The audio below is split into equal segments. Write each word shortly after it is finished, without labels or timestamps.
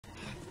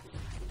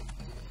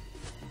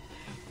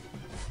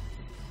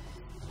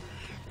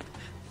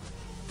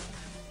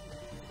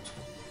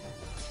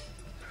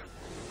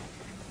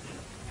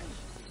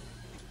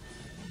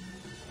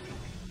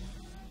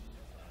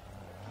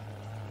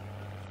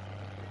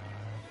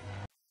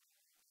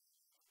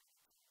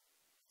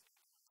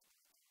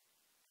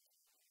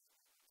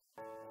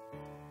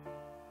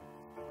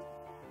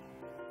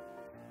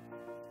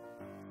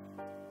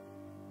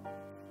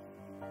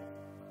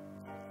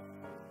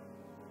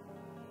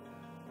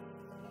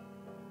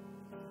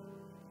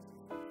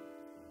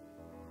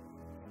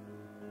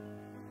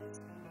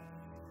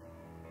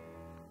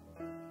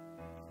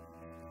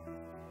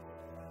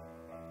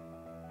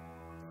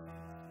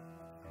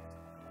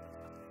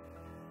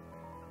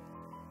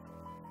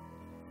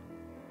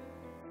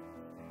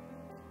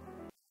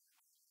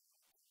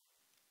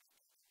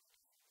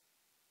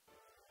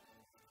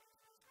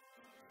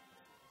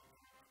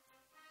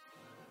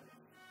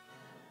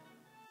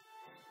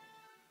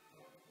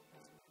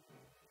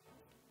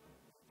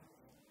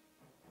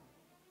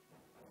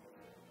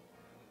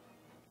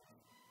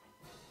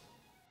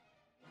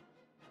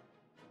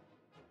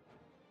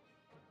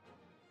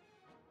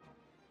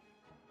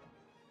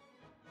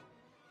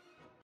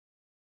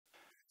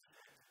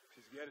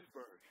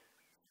Gettysburg.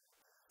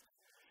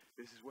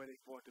 This is where they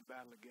fought the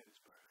Battle of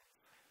Gettysburg.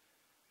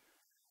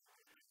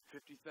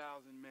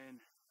 50,000 men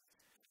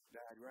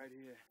died right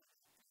here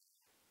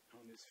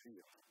on this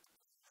field,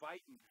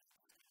 fighting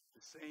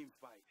the same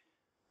fight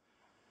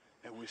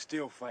that we're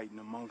still fighting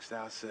amongst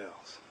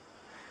ourselves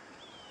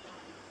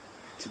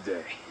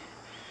today.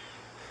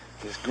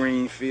 This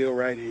green field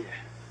right here,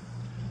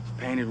 it's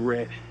painted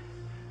red,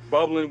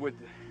 bubbling with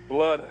the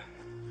blood of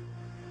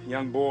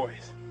young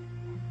boys.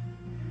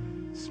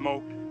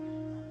 Smoke and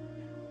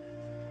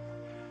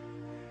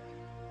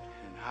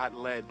hot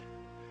lead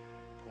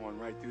pouring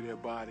right through their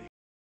body.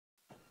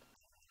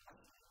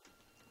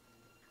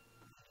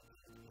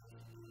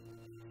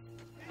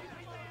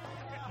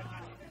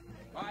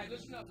 All right,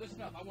 listen up,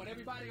 listen up. I want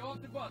everybody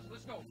off the bus.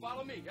 Let's go.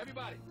 Follow me,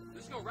 everybody.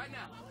 Let's go right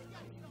now.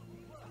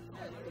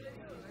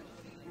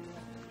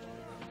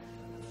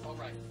 All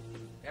right,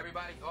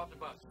 everybody off the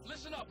bus.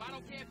 Listen up. I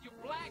don't care if you're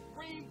black,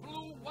 green,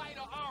 blue, white,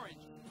 or orange.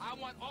 I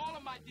want all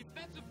of my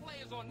defensive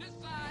players on this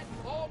side,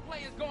 all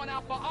players going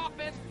out for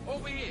offense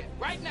over here,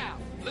 right now.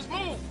 Let's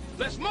move.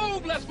 Let's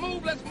move, let's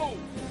move, let's move.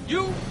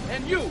 You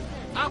and you,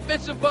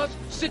 offensive bus,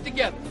 sit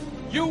together.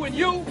 You and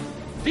you,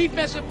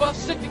 defensive bus,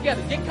 sit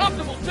together. Get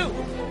comfortable, too,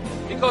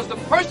 because the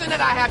person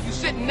that I have you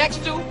sitting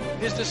next to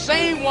is the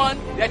same one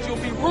that you'll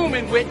be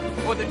rooming with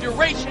for the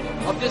duration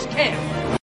of this camp.